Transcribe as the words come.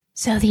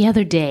So the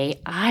other day,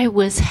 I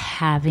was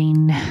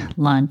having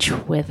lunch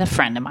with a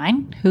friend of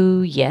mine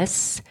who,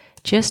 yes,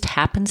 just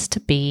happens to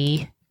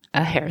be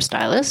a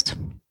hairstylist.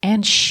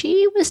 And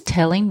she was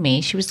telling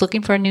me she was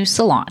looking for a new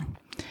salon.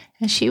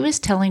 And she was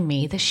telling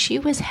me that she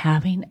was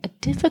having a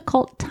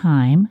difficult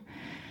time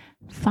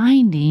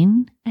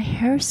finding a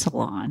hair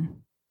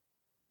salon.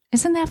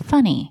 Isn't that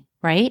funny,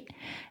 right?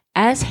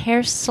 As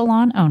hair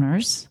salon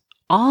owners,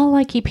 all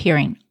I keep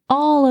hearing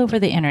all over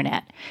the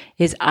internet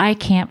is I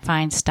can't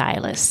find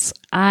stylists.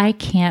 I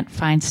can't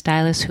find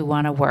stylists who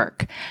want to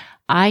work.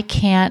 I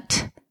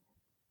can't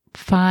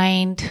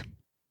find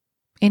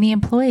any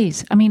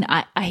employees. I mean,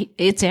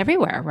 it's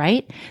everywhere,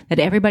 right? That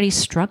everybody's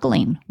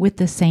struggling with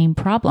the same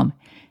problem.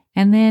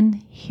 And then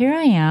here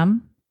I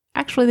am.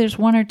 Actually, there's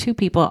one or two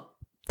people,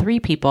 three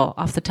people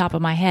off the top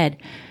of my head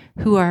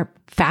who are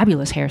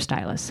fabulous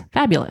hairstylists,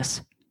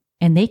 fabulous.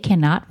 And they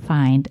cannot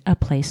find a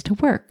place to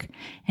work.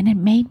 And it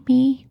made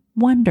me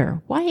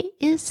wonder, why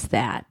is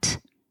that?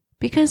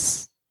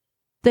 Because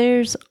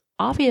there's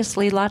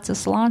obviously lots of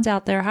salons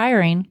out there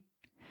hiring.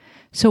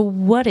 So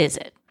what is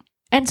it?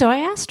 And so I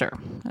asked her,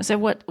 I said,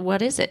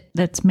 what is it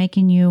that's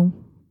making you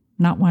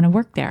not want to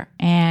work there?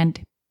 And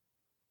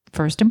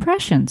first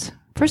impressions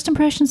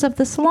of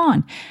the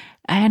salon.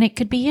 And it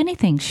could be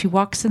anything. She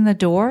walks in the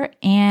door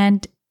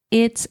and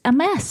it's a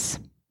mess.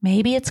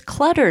 Maybe it's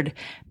cluttered.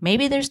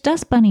 Maybe there's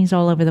dust bunnies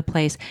all over the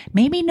place.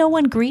 Maybe no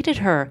one greeted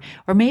her,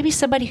 or maybe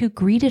somebody who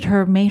greeted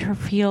her made her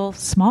feel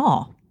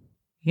small.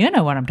 You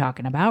know what I'm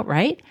talking about,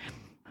 right?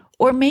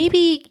 Or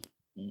maybe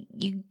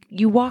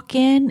you walk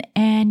in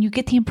and you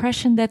get the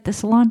impression that the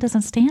salon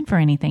doesn't stand for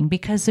anything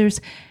because there's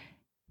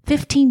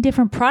 15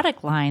 different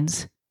product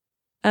lines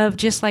of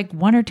just like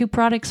one or two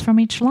products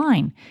from each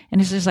line. And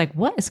it's just like,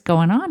 what is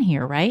going on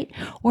here, right?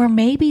 Or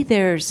maybe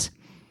there's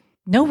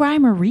no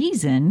rhyme or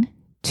reason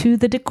to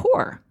the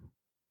decor.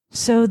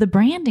 So the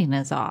branding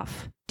is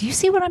off. Do you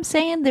see what I'm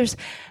saying? There's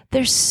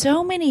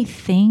so many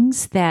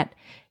things that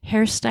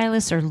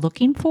hairstylists are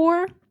looking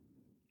for.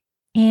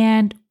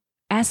 And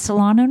as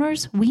salon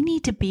owners, we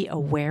need to be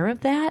aware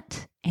of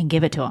that and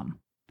give it to them.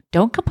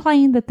 Don't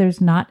complain that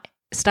there's not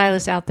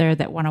stylists out there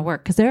that want to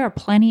work, because there are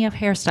plenty of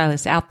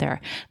hairstylists out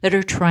there that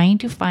are trying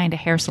to find a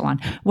hair salon.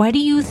 Why do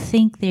you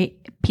think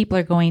people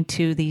are going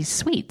to these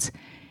suites?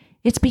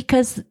 It's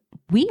because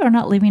we are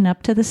not living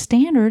up to the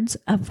standards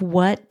of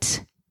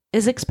what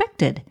is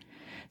expected.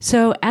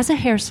 So as a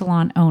hair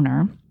salon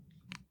owner,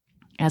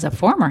 as a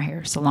former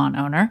hair salon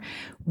owner,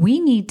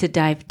 we need to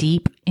dive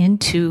deep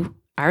into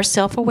our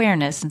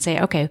self-awareness and say,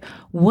 okay,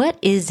 what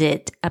is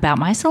it about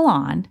my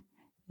salon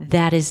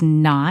that is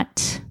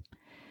not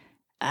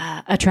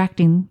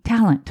attracting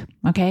talent?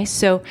 Okay,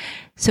 so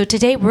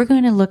today we're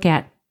going to look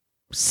at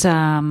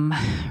some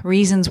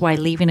reasons why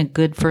leaving a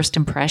good first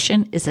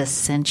impression is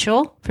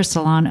essential for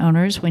salon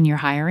owners when you're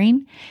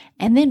hiring.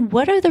 And then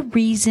what are the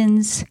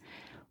reasons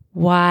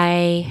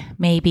why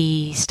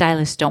maybe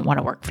stylists don't want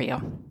to work for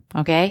you?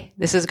 Okay,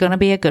 this is going to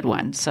be a good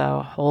one,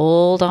 so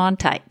hold on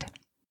tight.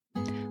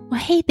 Well,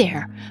 hey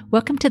there.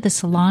 Welcome to the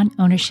Salon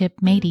Ownership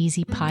Made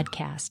Easy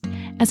podcast.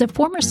 As a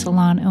former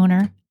salon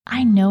owner,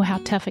 I know how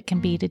tough it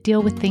can be to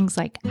deal with things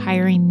like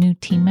hiring new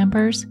team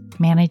members,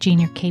 managing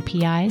your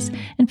KPIs,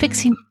 and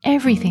fixing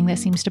everything that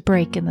seems to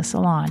break in the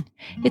salon.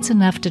 It's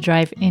enough to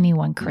drive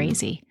anyone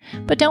crazy.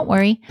 But don't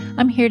worry,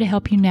 I'm here to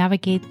help you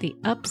navigate the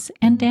ups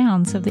and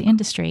downs of the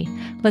industry.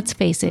 Let's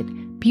face it,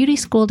 beauty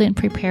school didn't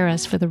prepare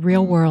us for the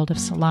real world of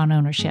salon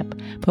ownership,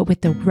 but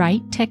with the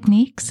right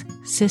techniques,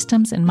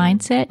 systems, and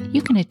mindset,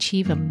 you can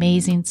achieve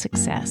amazing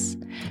success.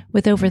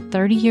 With over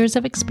 30 years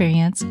of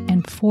experience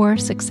and 4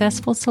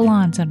 successful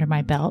salons under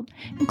my belt,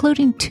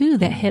 including 2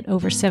 that hit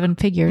over 7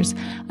 figures,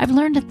 I've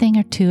learned a thing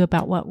or two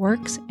about what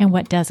works and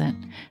what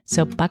doesn't.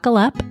 So buckle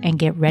up and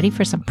get ready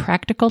for some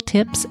practical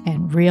tips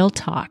and real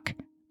talk.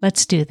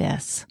 Let's do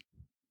this.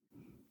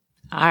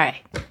 All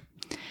right.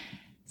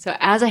 So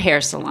as a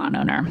hair salon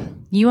owner,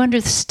 you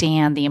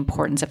understand the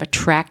importance of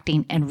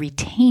attracting and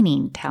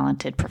retaining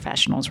talented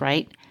professionals,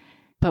 right?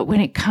 But when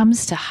it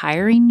comes to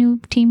hiring new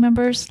team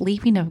members,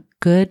 leaving a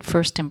good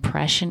first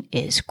impression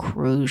is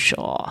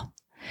crucial.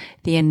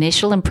 The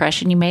initial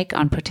impression you make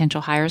on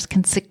potential hires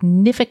can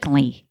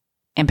significantly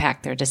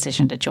impact their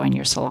decision to join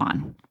your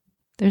salon.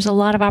 There's a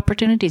lot of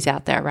opportunities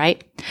out there,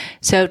 right?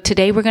 So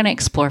today we're going to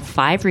explore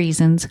 5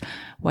 reasons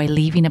why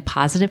leaving a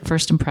positive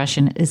first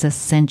impression is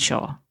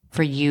essential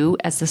for you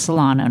as the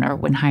salon owner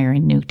when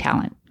hiring new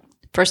talent.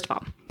 First of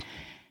all,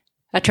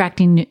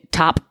 attracting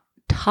top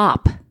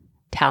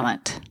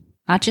talent,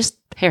 not just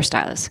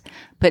hairstylists,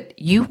 but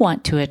you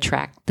want to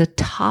attract the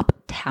top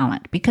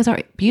talent because our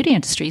beauty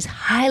industry is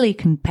highly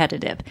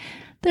competitive.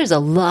 There's a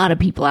lot of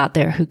people out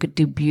there who could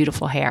do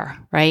beautiful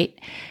hair, right?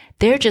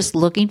 They're just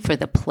looking for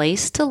the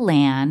place to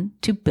land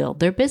to build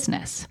their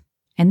business.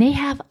 And they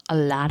have a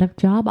lot of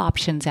job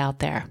options out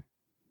there.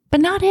 But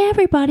not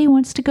everybody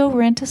wants to go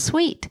rent a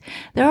suite.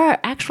 There are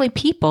actually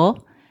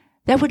people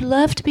that would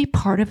love to be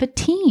part of a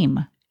team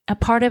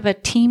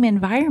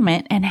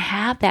environment and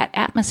have that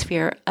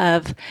atmosphere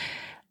of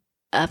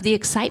of the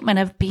excitement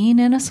of being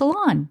in a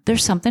salon.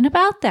 There's something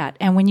about that.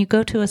 And when you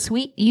go to a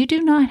suite, you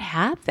do not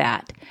have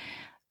that.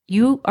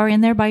 You are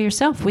in there by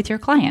yourself with your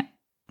client.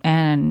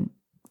 And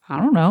I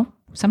don't know,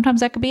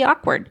 sometimes that could be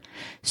awkward.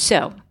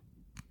 So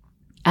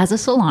as a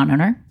salon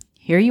owner,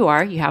 here you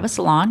are, you have a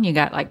salon, you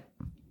got like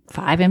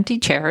 5 empty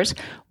chairs.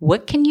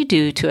 What can you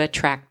do to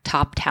attract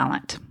top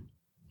talent?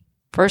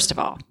 First of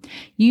all,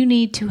 you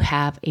need to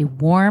have a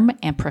warm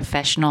and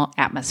professional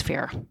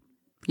atmosphere.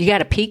 You got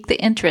to pique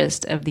the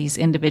interest of these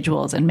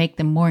individuals and make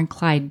them more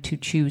inclined to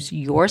choose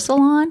your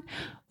salon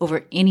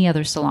over any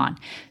other salon.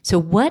 So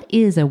what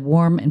is a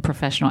warm and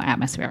professional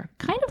atmosphere?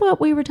 Kind of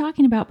what we were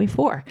talking about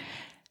before.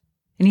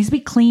 It needs to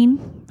be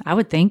clean. I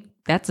would think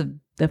that's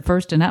the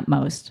first and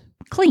utmost.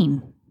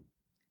 Clean.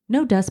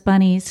 No dust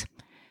bunnies.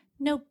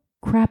 No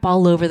crap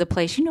all over the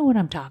place. You know what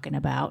I'm talking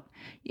about.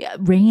 Yeah,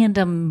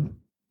 random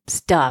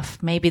stuff.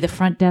 Maybe the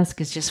front desk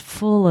is just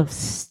full of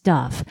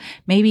stuff.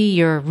 Maybe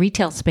your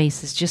retail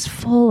space is just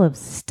full of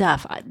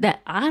stuff.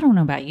 That I don't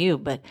know about you,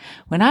 but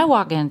when I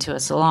walk into a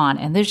salon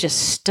and there's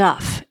just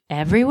stuff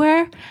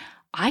everywhere,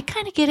 I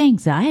kind of get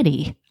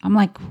anxiety. I'm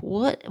like,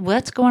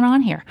 what's going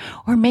on here?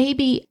 Or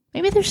maybe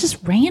there's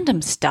just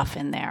random stuff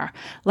in there.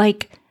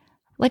 Like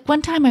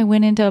one time I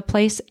went into a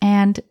place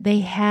and they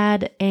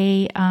had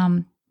a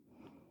I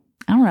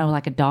don't know,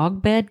 like a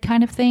dog bed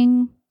kind of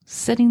thing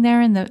sitting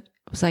there, and it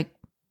was like,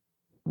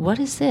 what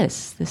is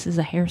this? This is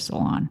a hair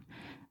salon.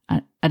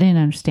 I didn't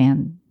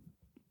understand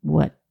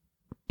what,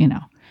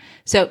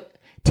 So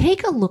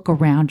take a look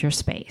around your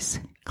space.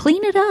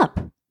 Clean it up.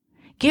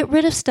 Get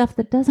rid of stuff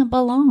that doesn't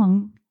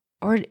belong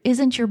or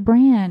isn't your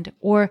brand.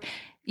 Or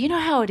you know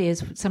how it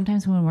is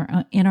sometimes when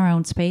we're in our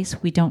own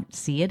space, we don't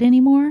see it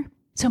anymore.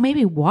 So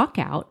maybe walk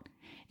out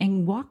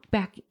and walk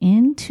back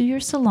into your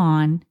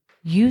salon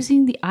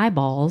using the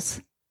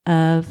eyeballs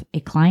of a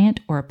client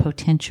or a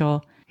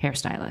potential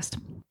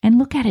hairstylist. And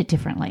look at it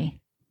differently.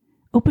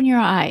 Open your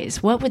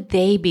eyes. What would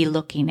they be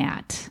looking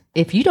at?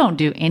 If you don't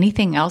do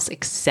anything else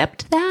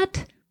except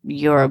that,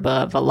 you're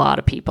above a lot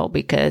of people,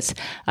 because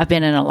I've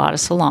been in a lot of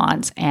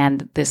salons,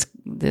 and this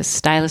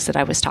stylist that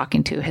I was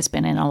talking to has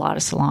been in a lot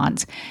of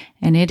salons,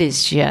 and it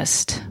is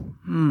just,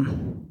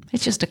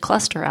 it's just a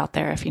cluster out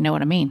there, if you know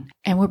what I mean.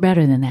 And we're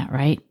better than that,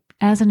 right?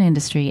 As an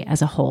industry,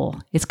 as a whole,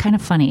 it's kind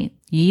of funny.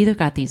 You either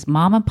got these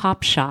mom and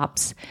pop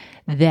shops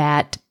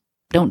that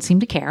don't seem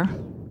to care,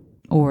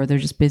 or they're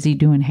just busy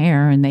doing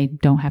hair and they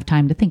don't have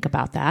time to think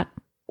about that.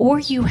 Or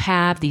you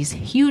have these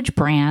huge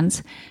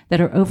brands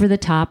that are over the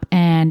top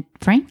and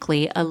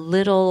frankly, a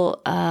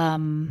little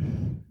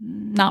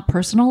not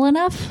personal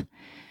enough.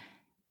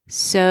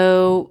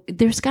 So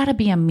there's got to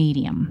be a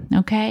medium,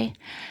 okay?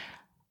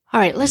 All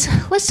right,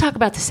 let's talk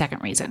about the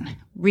second reason,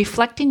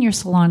 reflecting your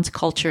salon's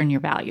culture and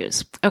your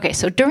values. Okay,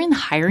 so during the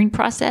hiring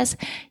process,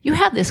 you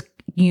have this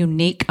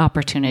unique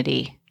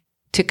opportunity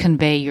to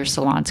convey your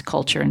salon's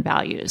culture and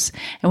values.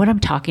 And what I'm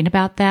talking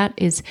about that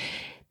is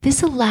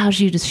this allows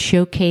you to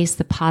showcase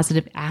the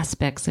positive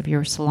aspects of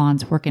your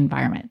salon's work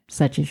environment,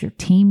 such as your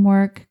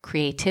teamwork,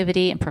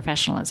 creativity, and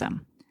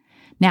professionalism.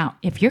 Now,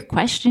 if you're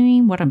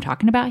questioning what I'm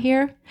talking about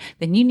here,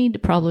 then you need to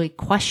probably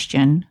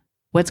question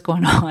what's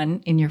going on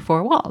in your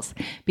 4 walls,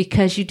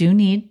 because you do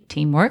need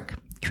teamwork,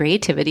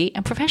 creativity,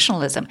 and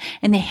professionalism,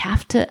 and they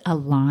have to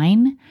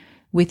align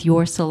with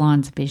your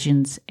salon's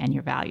visions and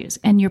your values.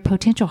 And your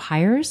potential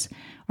hires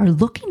are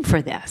looking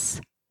for this.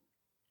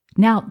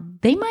 Now,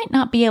 they might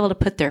not be able to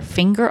put their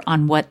finger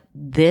on what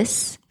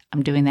this,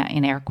 I'm doing that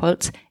in air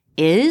quotes,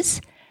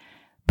 is,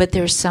 but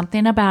there's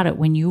something about it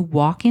when you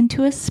walk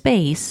into a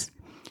space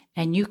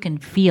and you can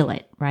feel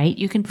it, right?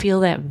 You can feel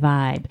that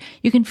vibe.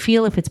 You can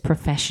feel if it's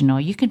professional.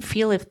 You can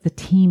feel if the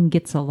team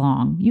gets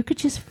along. You could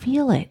just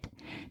feel it.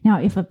 Now,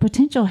 if a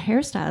potential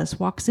hairstylist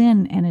walks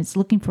in and is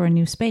looking for a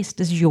new space,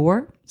 does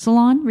your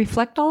salon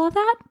reflect all of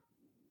that?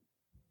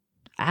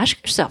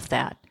 Ask yourself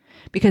that,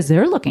 because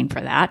they're looking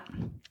for that.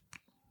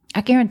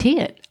 I guarantee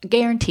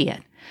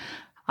it.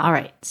 All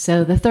right.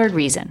 So the third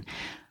reason,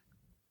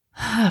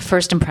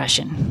 first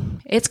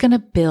impression, it's going to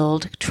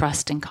build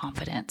trust and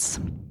confidence.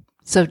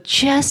 So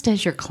just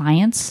as your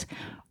clients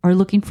are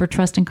looking for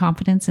trust and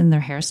confidence in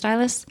their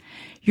hairstylists,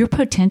 your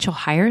potential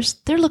hires,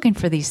 they're looking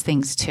for these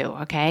things too,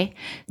 okay?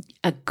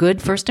 A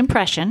good first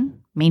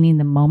impression, meaning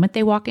the moment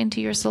they walk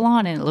into your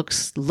salon and it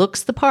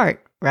looks the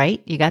part,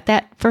 right? You got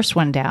that first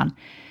one down.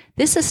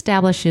 This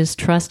establishes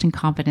trust and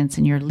confidence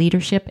in your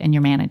leadership and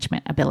your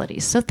management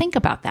abilities. So think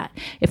about that.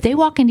 If they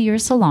walk into your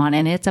salon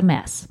and it's a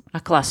mess, a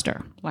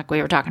cluster, like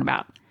we were talking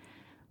about,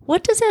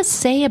 what does that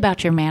say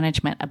about your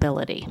management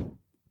ability?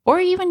 Or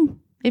even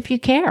if you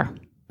care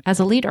as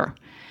a leader.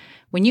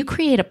 When you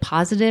create a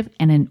positive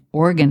and an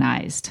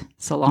organized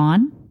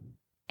salon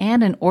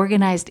and an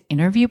organized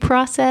interview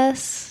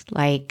process,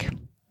 like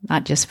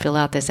not just fill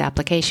out this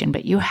application,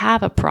 but you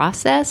have a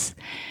process,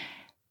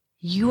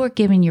 you are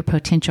giving your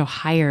potential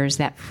hires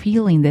that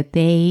feeling that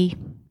they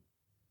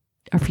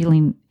are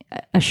feeling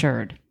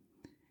assured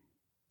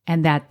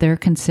and that they're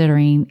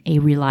considering a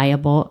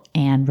reliable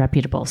and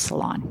reputable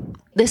salon.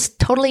 This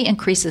totally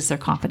increases their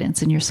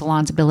confidence in your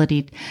salon's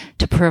ability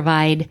to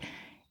provide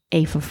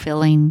a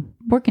fulfilling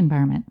work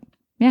environment.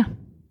 Yeah.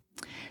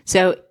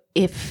 So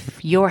if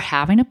you're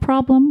having a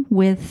problem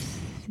with,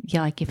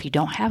 like if you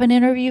don't have an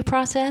interview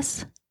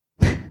process,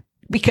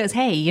 because,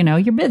 hey,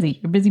 you're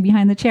busy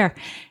behind the chair.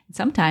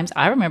 Sometimes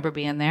I remember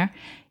being there,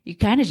 you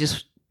kind of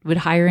just would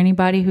hire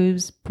anybody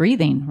who's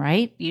breathing,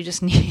 right? You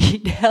just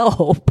need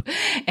help.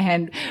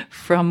 And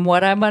from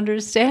what I'm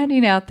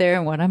understanding out there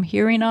and what I'm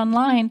hearing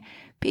online,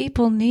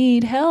 people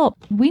need help.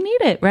 We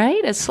need it,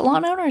 right? As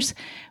salon owners,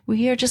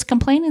 we are just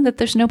complaining that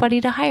there's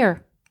nobody to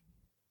hire.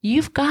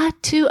 You've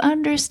got to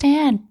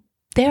understand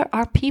there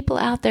are people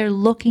out there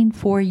looking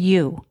for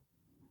you.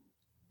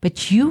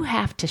 But you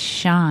have to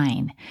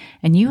shine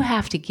and you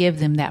have to give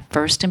them that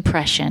first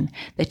impression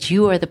that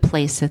you are the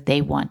place that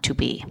they want to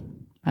be.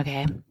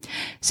 Okay.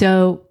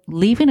 So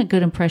leaving a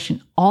good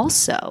impression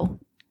also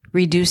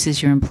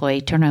reduces your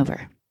employee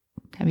turnover.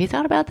 Have you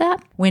thought about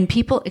that? When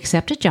people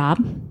accept a job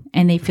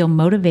and they feel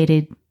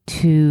motivated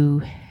to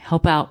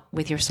help out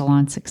with your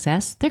salon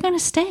success, they're going to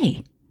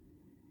stay.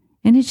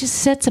 And it just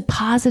sets a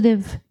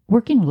positive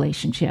working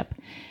relationship.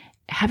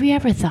 Have you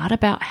ever thought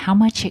about how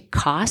much it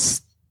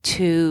costs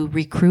to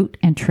recruit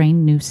and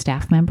train new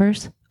staff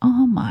members?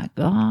 Oh my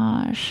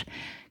gosh.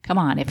 Come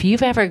on. If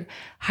you've ever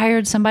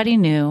hired somebody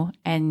new,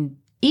 and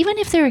even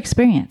if they're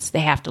experienced, they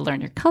have to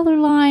learn your color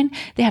line.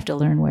 They have to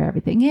learn where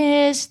everything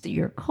is,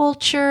 your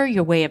culture,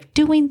 your way of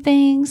doing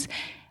things.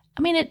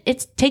 I mean,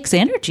 it takes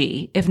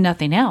energy, if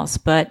nothing else,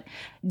 but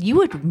you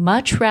would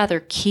much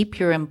rather keep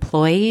your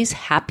employees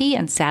happy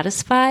and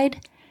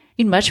satisfied.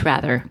 You'd much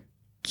rather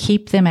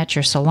keep them at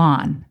your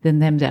salon than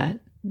them to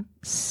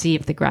see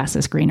if the grass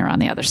is greener on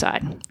the other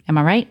side. Am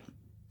I right?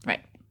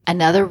 Right.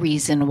 Another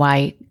reason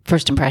why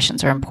first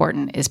impressions are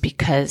important is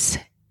because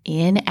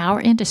in our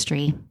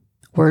industry,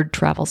 word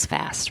travels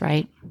fast,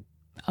 right?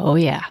 Oh,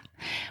 yeah.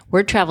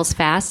 Word travels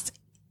fast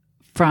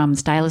from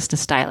stylist to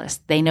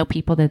stylist. They know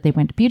people that they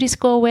went to beauty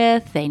school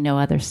with. They know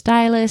other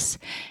stylists.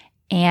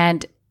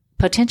 And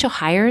potential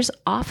hires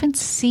often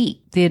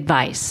seek the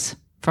advice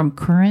from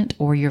current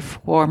or your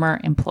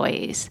former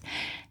employees.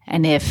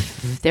 And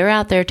if they're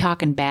out there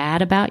talking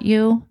bad about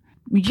you,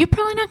 you're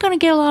probably not going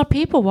to get a lot of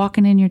people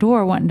walking in your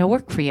door wanting to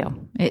work for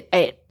you.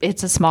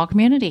 It's a small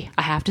community,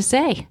 I have to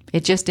say.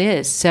 It just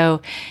is.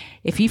 So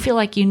if you feel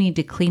like you need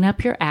to clean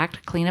up your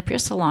act, clean up your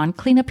salon,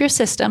 clean up your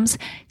systems,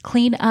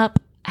 clean up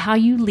how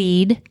you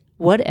lead,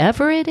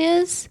 whatever it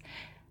is,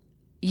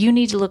 you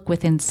need to look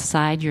within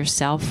inside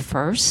yourself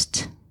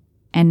first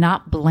and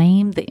not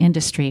blame the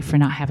industry for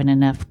not having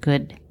enough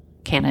good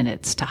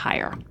candidates to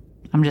hire.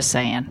 I'm just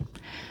saying.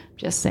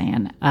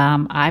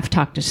 I've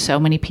talked to so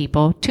many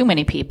people, too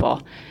many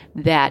people,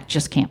 that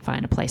just can't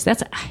find a place.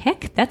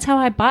 That's how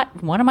I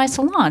bought one of my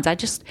salons. I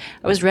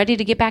was ready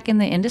to get back in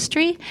the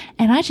industry,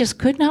 and I just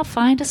could not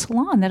find a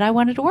salon that I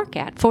wanted to work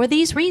at for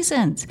these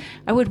reasons.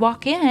 I would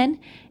walk in,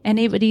 and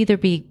it would either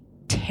be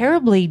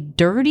terribly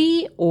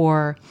dirty,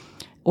 or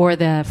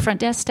the front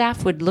desk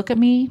staff would look at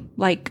me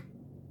like,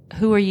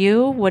 "Who are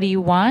you? What do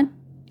you want?"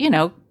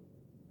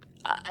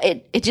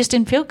 It just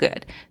didn't feel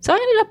good. So I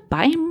ended up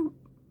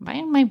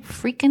buying my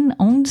freaking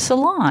own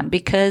salon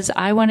because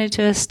I wanted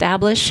to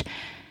establish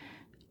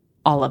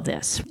all of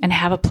this and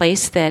have a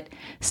place that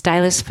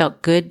stylists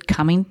felt good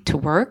coming to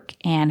work,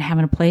 and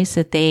having a place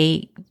that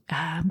they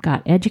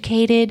got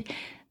educated,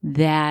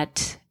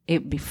 that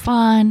it would be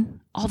fun,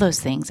 all those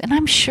things. And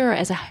I'm sure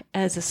as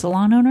a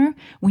salon owner,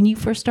 when you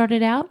first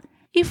started out,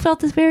 you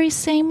felt the very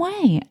same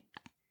way.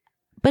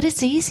 But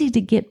it's easy to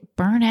get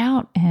burnt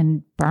out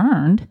and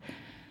burned,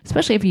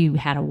 especially if you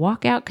had a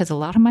walkout, because a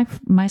lot of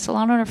my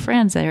salon owner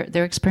friends,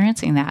 they're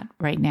experiencing that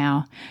right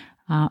now.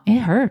 It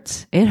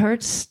hurts. It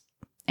hurts,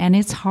 and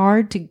it's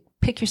hard to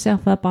pick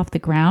yourself up off the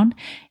ground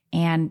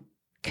and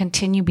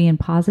continue being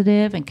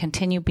positive and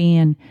continue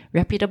being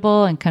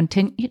reputable and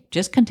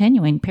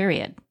continuing,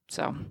 period.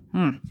 So,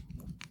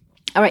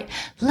 all right,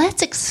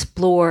 let's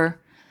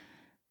explore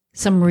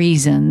some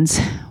reasons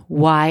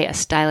why a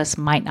stylist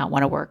might not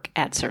want to work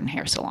at certain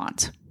hair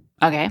salons.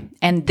 Okay,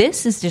 and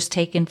this is just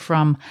taken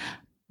from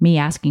me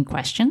asking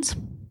questions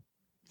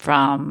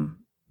from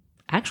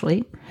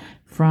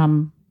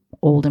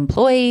old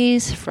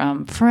employees,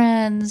 from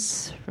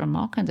friends, from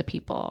all kinds of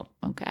people.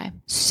 Okay.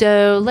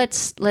 So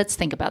let's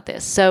think about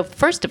this. So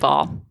first of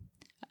all,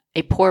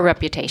 a poor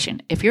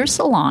reputation. If your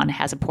salon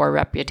has a poor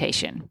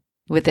reputation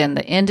within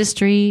the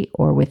industry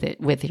or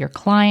with your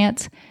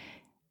clients,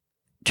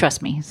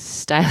 trust me,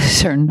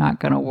 stylists are not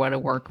going to want to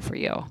work for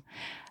you.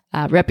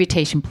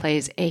 Reputation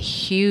plays a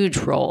huge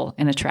role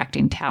in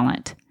attracting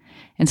talent.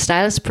 And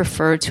stylists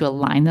prefer to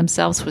align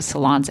themselves with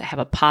salons that have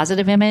a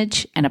positive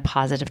image and a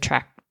positive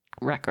track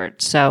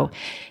record. So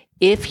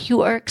if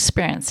you are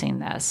experiencing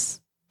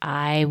this,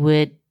 I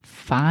would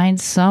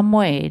find some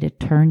way to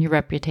turn your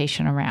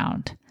reputation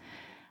around.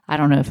 I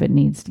don't know if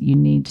you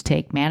need to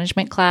take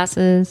management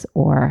classes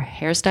or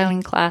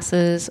hairstyling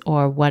classes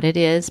or what it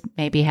is,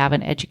 maybe have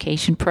an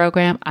education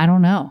program. I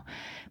don't know,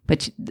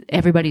 but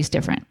everybody's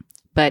different.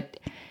 But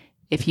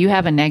if you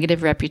have a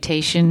negative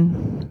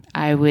reputation,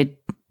 I would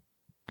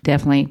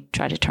definitely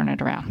try to turn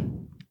it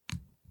around.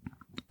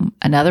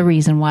 Another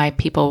reason why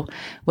people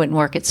wouldn't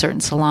work at certain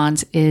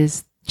salons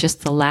is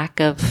just the lack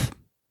of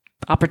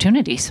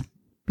opportunities,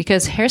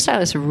 because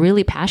hairstylists are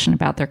really passionate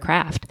about their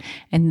craft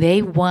and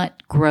they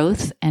want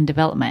growth and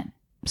development.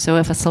 So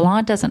if a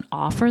salon doesn't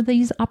offer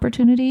these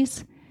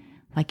opportunities,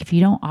 like if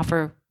you don't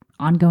offer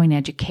ongoing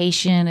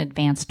education,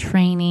 advanced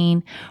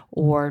training,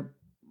 or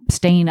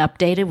staying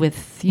updated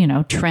with,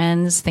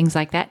 trends, things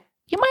like that,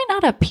 you might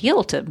not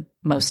appeal to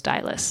most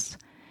stylists.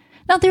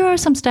 Now, there are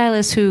some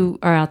stylists who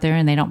are out there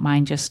and they don't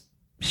mind just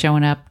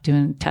showing up,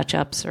 doing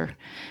touch-ups or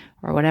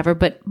whatever.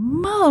 But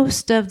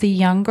most of the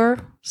younger,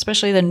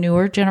 especially the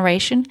newer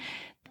generation,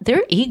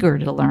 they're eager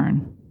to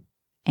learn.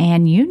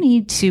 And you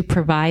need to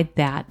provide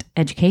that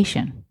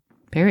education,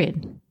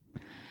 period.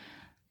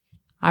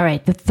 All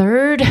right, the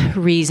third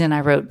reason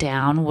I wrote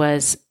down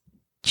was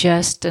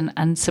just an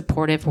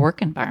unsupportive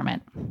work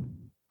environment.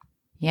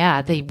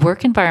 Yeah, the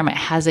work environment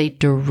has a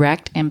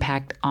direct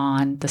impact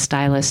on the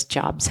stylist's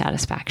job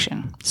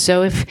satisfaction.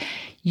 So if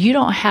you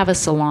don't have a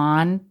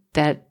salon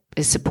that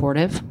is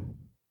supportive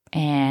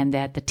and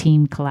that the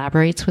team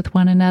collaborates with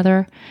one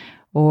another,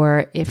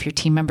 or if your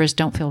team members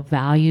don't feel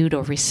valued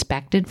or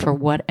respected for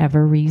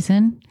whatever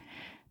reason,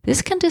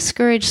 this can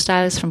discourage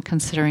stylists from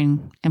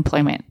considering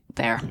employment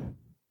there.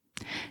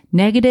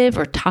 Negative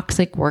or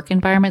toxic work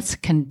environments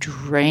can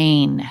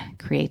drain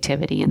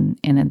creativity and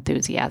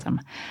enthusiasm.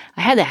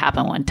 I had that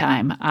happen one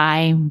time,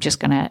 I'm just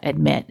going to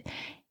admit.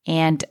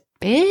 And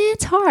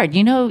it's hard.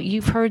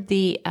 You've heard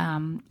the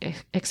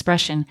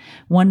expression,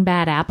 one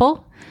bad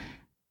apple,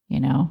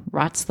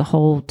 rots the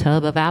whole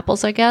tub of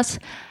apples, I guess.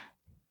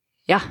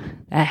 Yeah,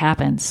 that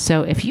happens.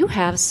 So if you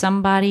have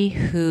somebody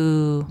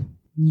who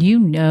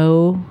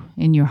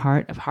in your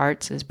heart of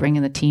hearts is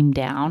bringing the team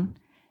down,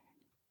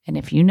 and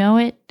if you know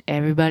it,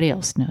 everybody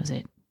else knows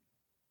it.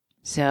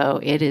 So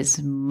it is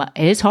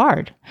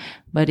hard,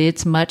 but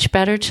it's much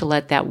better to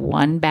let that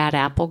one bad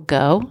apple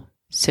go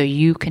so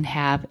you can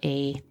have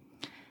a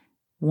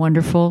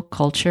wonderful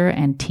culture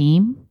and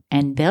team,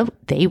 and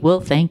they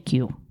will thank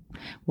you.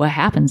 What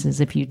happens is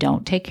if you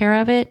don't take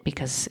care of it,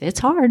 because it's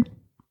hard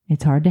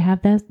to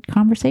have that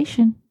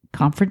confrontation,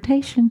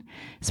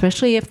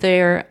 especially if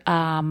they're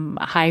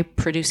a high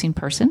producing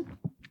person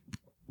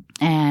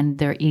and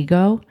their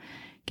ego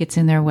gets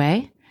in their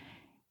way.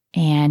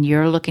 And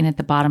you're looking at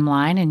the bottom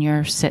line and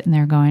you're sitting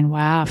there going,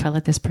 wow, if I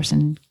let this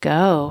person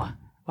go,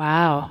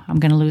 wow, I'm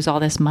going to lose all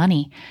this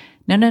money.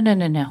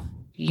 No.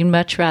 You'd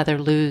much rather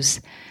lose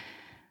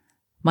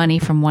money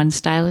from one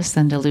stylist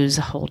than to lose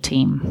a whole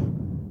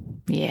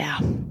team. Yeah.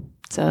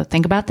 So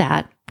think about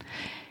that.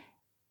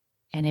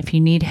 And if you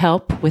need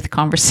help with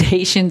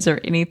conversations or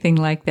anything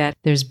like that,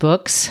 there's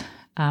books,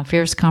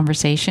 Fierce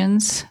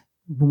Conversations,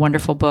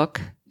 wonderful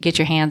book. Get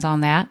your hands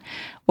on that.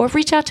 Or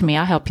reach out to me.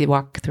 I'll help you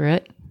walk through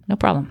it. No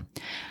problem.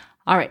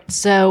 All right.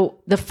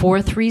 So the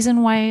fourth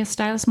reason why a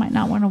stylist might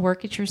not want to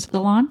work at your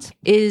salons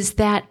is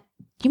that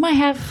you might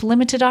have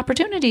limited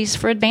opportunities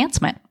for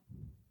advancement.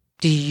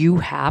 Do you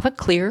have a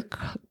clear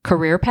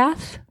career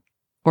path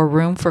or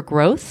room for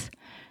growth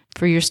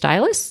for your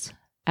stylists?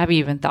 Have you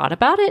even thought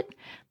about it?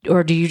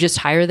 Or do you just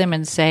hire them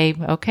and say,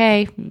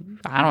 okay,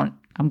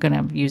 I'm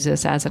going to use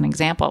this as an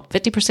example.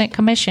 50%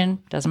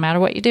 commission, doesn't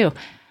matter what you do.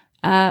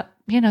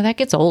 That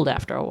gets old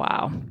after a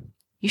while.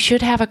 You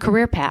should have a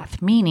career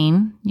path,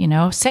 meaning,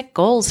 set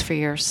goals for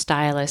your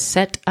stylist,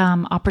 set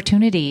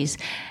opportunities,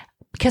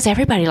 because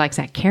everybody likes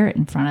that carrot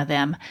in front of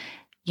them.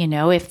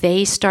 If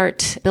they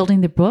start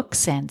building their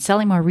books and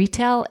selling more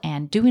retail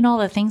and doing all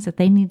the things that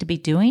they need to be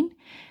doing,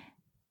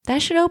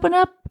 that should open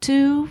up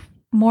to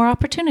more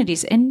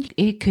opportunities. And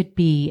it could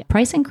be a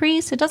price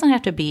increase. It doesn't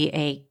have to be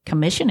a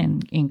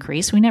commission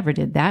increase. We never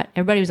did that.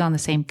 Everybody was on the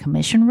same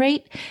commission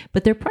rate,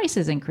 but their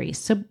prices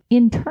increased. So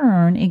in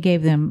turn, it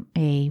gave them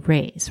a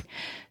raise.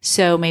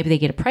 So maybe they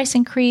get a price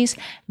increase.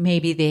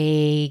 Maybe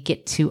they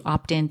get to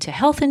opt into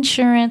health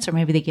insurance, or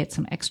maybe they get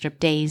some extra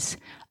days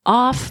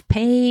off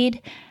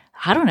paid.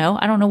 I don't know.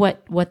 I don't know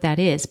what that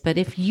is. But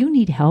if you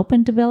need help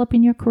in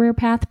developing your career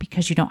path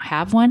because you don't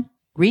have one,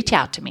 reach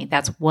out to me.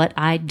 That's what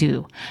I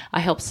do. I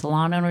help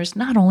salon owners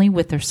not only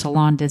with their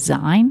salon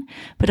design,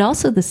 but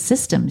also the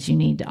systems you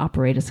need to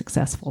operate a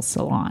successful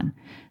salon.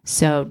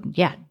 So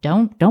yeah,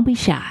 don't be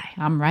shy.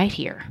 I'm right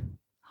here.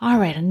 All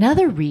right.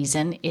 Another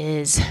reason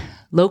is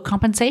low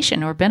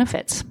compensation or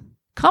benefits.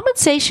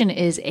 Compensation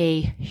is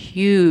a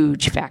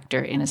huge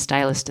factor in a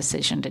stylist's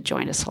decision to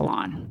join a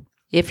salon.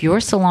 If your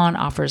salon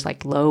offers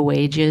like low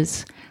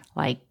wages,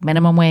 like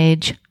minimum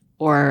wage,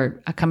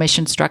 or a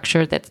commission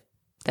structure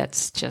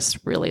that's just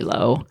really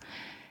low,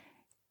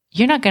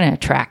 you're not going to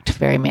attract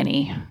very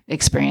many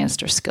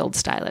experienced or skilled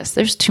stylists.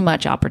 There's too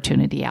much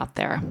opportunity out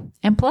there.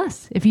 And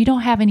plus, if you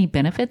don't have any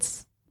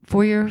benefits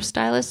for your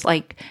stylist,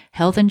 like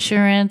health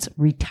insurance,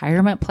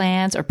 retirement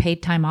plans, or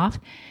paid time off,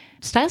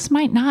 stylists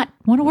might not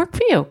want to work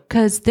for you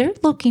because they're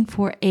looking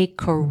for a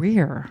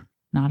career,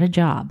 not a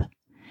job.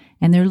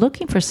 And they're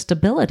looking for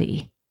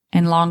stability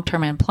and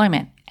long-term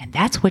employment. And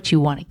that's what you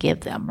want to give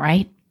them,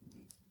 right?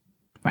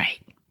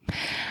 Right.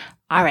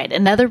 All right.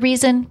 Another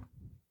reason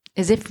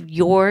is if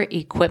your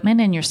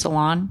equipment in your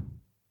salon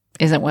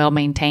isn't well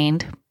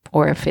maintained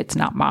or if it's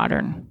not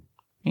modern.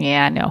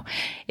 Yeah, no.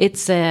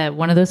 It's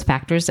one of those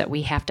factors that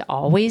we have to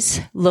always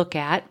look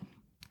at.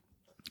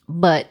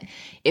 But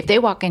if they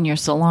walk in your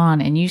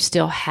salon and you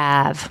still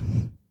have,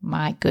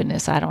 my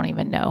goodness, I don't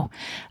even know,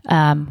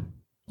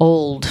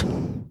 old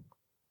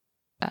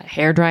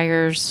hair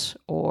dryers,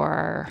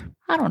 or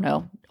I don't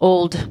know,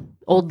 old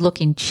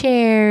looking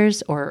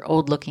chairs or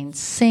old looking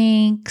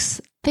sinks,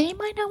 they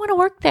might not want to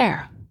work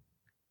there.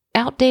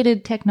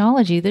 Outdated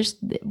technology,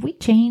 we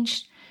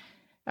changed.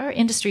 Our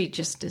industry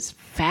just is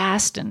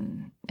fast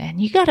and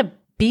you got to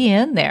be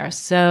in there.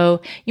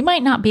 So you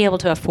might not be able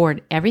to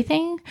afford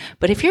everything,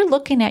 but if you're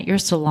looking at your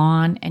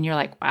salon and you're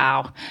like,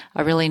 wow,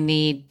 I really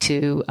need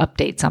to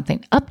update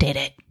something, update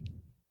it.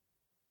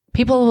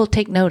 People will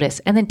take notice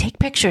and then take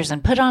pictures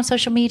and put it on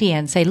social media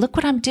and say, look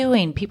what I'm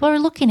doing. People are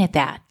looking at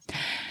that.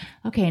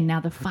 Okay, now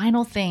the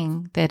final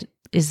thing that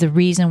is the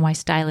reason why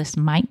stylists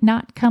might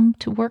not come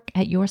to work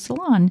at your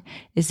salon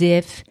is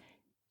if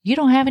you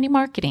don't have any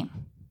marketing.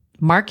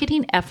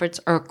 Marketing efforts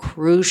are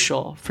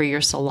crucial for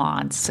your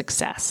salon's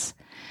success.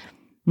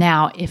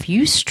 Now, if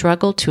you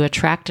struggle to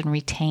attract and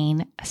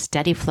retain a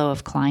steady flow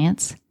of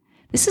clients,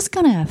 this is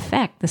going to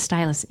affect the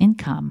stylist's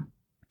income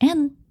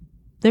and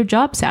their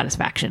job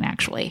satisfaction,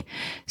 actually.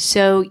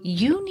 So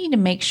you need to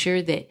make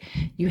sure that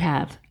you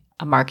have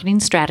a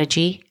marketing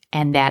strategy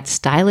and that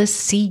stylists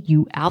see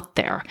you out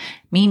there,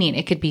 meaning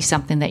it could be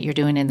something that you're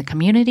doing in the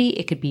community.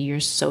 It could be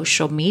your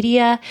social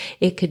media.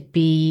 It could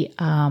be,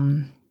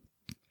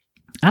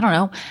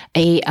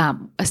 a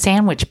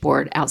sandwich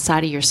board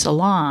outside of your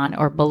salon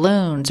or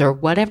balloons or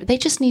whatever. They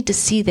just need to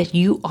see that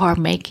you are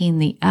making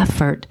the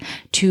effort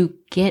to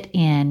get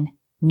in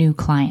new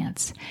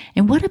clients.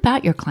 And what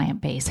about your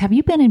client base? Have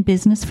you been in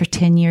business for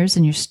 10 years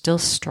and you're still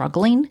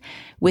struggling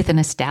with an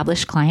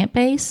established client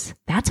base?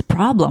 That's a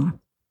problem.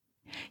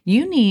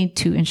 You need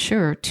to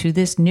ensure to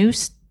this new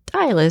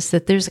stylist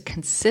that there's a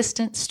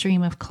consistent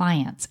stream of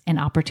clients and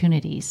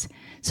opportunities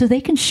so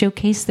they can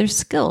showcase their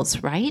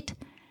skills, right?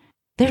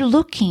 They're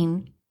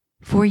looking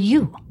for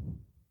you,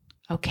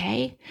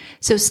 okay?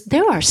 So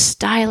there are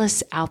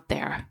stylists out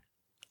there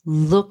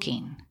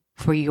looking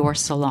for your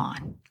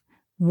salon,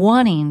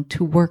 wanting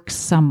to work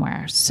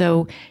somewhere.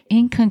 So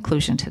in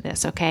conclusion to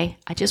this, okay,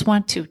 I just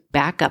want to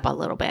back up a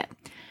little bit.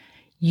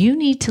 You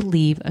need to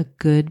leave a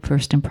good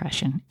first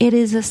impression. It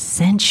is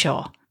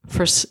essential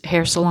for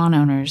hair salon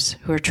owners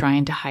who are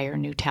trying to hire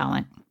new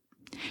talent.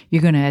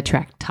 You're going to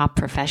attract top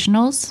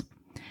professionals.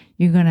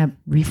 You're going to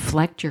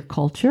reflect your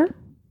culture.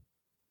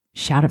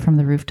 Shout it from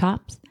the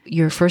rooftops.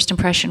 Your first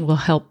impression will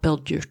help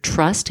build your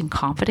trust and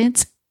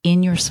confidence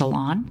in your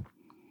salon.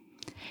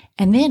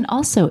 And then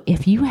also,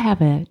 if you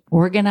have an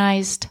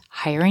organized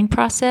hiring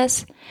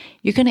process,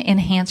 you're going to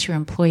enhance your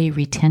employee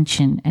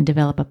retention and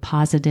develop a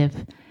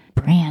positive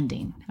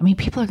branding. I mean,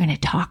 people are going to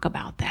talk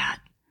about that.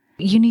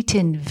 You need to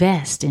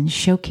invest in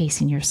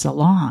showcasing your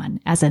salon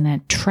as an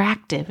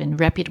attractive and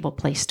reputable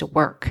place to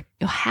work.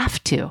 You'll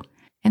have to.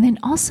 And then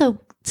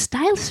also,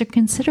 stylists are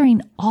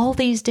considering all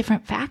these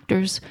different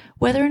factors,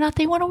 whether or not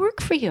they want to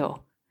work for you.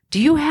 Do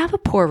you have a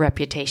poor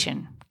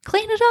reputation?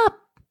 Clean it up.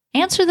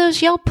 Answer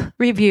those Yelp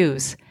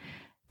reviews.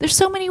 There's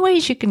so many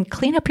ways you can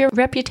clean up your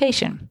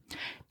reputation.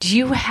 Do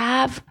you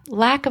have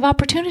lack of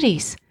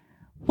opportunities?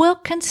 Well,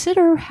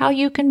 consider how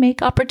you can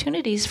make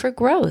opportunities for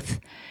growth.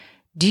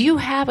 Do you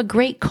have a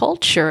great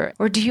culture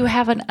or do you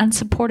have an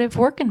unsupportive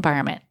work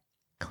environment?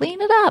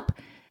 Clean it up.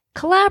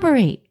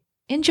 Collaborate.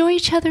 Enjoy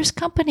each other's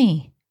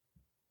company.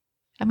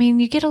 I mean,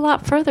 you get a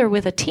lot further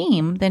with a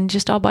team than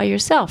just all by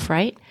yourself,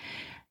 right?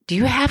 Do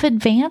you have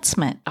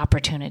advancement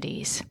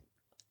opportunities?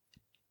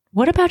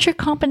 What about your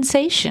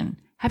compensation?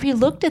 Have you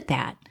looked at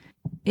that?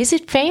 Is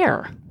it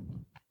fair?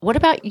 What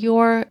about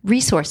your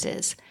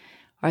resources?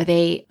 Are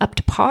they up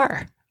to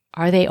par?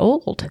 Are they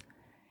old?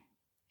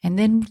 And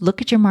then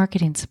look at your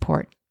marketing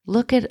support.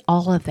 Look at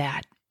all of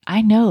that.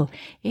 I know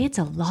it's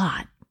a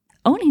lot.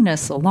 Owning a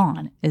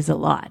salon is a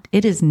lot.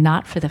 It is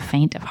not for the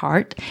faint of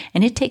heart,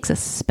 and it takes a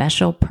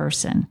special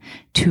person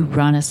to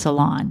run a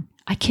salon.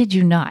 I kid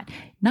you not.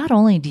 Not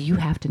only do you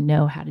have to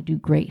know how to do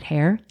great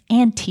hair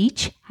and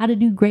teach how to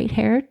do great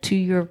hair to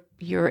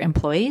your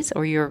employees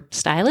or your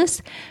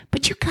stylists,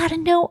 but you got to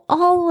know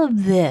all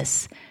of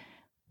this.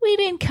 We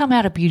didn't come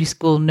out of beauty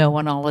school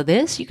knowing all of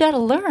this. You got to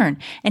learn.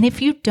 And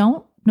if you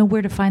don't know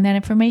where to find that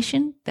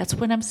information, that's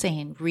what I'm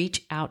saying.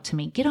 Reach out to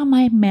me. Get on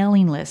my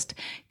mailing list.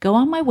 Go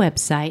on my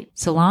website,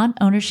 Salon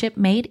Ownership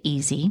Made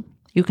Easy.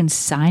 You can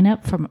sign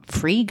up for a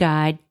free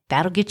guide.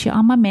 That'll get you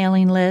on my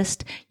mailing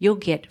list. You'll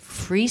get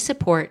free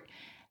support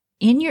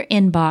in your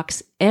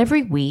inbox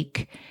every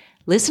week.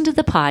 Listen to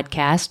the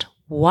podcast.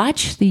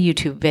 Watch the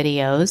YouTube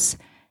videos.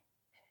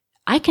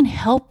 I can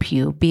help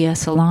you be a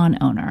salon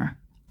owner.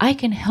 I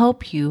can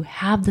help you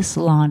have the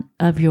salon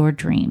of your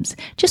dreams.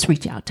 Just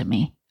reach out to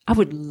me. I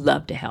would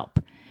love to help.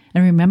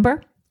 And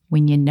remember,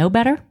 when you know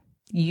better,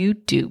 you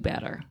do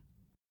better.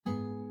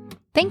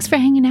 Thanks for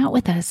hanging out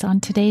with us on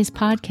today's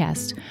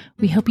podcast.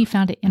 We hope you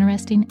found it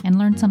interesting and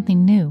learned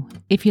something new.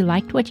 If you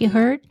liked what you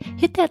heard,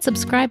 hit that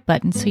subscribe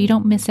button so you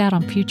don't miss out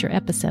on future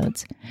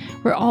episodes.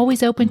 We're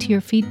always open to your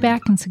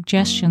feedback and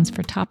suggestions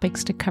for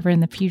topics to cover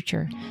in the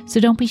future. So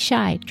don't be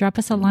shy. Drop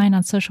us a line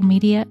on social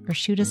media or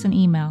shoot us an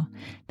email.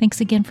 Thanks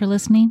again for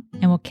listening,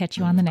 and we'll catch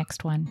you on the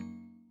next one.